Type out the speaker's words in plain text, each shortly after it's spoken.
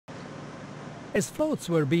As floats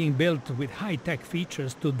were being built with high-tech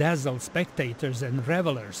features to dazzle spectators and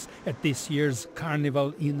revelers at this year's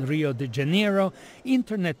carnival in Rio de Janeiro,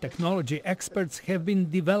 internet technology experts have been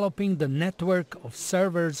developing the network of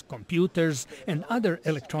servers, computers and other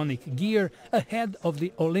electronic gear ahead of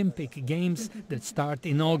the Olympic Games that start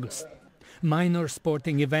in August. Minor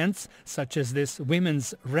sporting events, such as this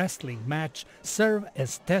women's wrestling match, serve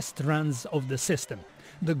as test runs of the system.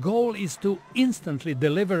 The goal is to instantly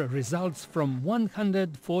deliver results from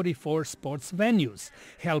 144 sports venues,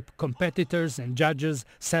 help competitors and judges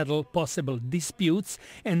settle possible disputes,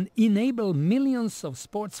 and enable millions of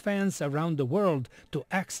sports fans around the world to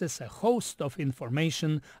access a host of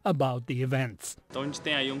information about the events. Então a gente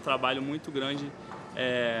tem aí trabalho muito grande.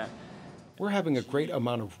 We're having a great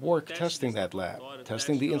amount of work testing that lab,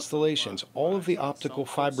 testing the installations, all of the optical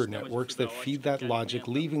fiber networks that feed that logic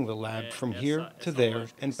leaving the lab from here to there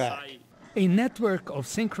and back. A network of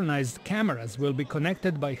synchronized cameras will be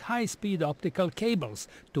connected by high-speed optical cables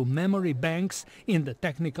to memory banks in the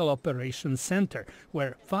Technical Operations Center,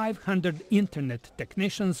 where 500 internet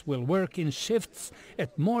technicians will work in shifts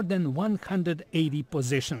at more than 180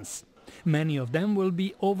 positions. Many of them will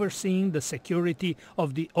be overseeing the security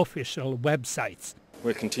of the official websites.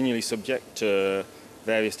 We're continually subject to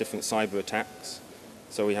various different cyber attacks,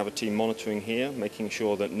 so we have a team monitoring here, making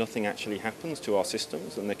sure that nothing actually happens to our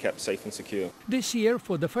systems and they're kept safe and secure. This year,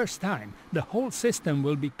 for the first time, the whole system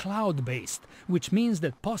will be cloud-based, which means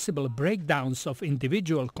that possible breakdowns of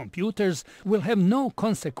individual computers will have no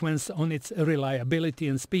consequence on its reliability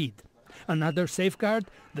and speed. Another safeguard,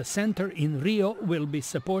 the center in Rio will be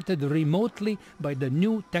supported remotely by the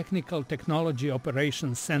new Technical Technology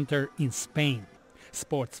Operations Center in Spain.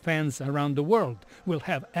 Sports fans around the world will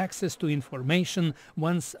have access to information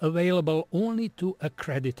once available only to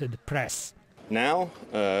accredited press. Now,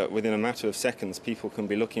 within a matter of seconds, people can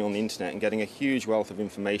be looking on the internet and getting a huge wealth of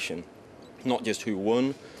information, not just who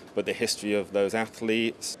won, but the history of those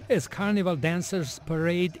athletes. As carnival dancers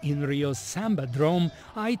parade in Rio's Sambadrome,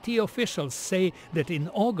 IT officials say that in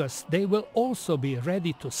August they will also be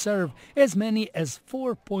ready to serve as many as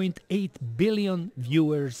 4.8 billion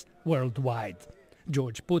viewers worldwide.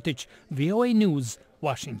 Putic, VOA News,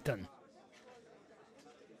 Washington.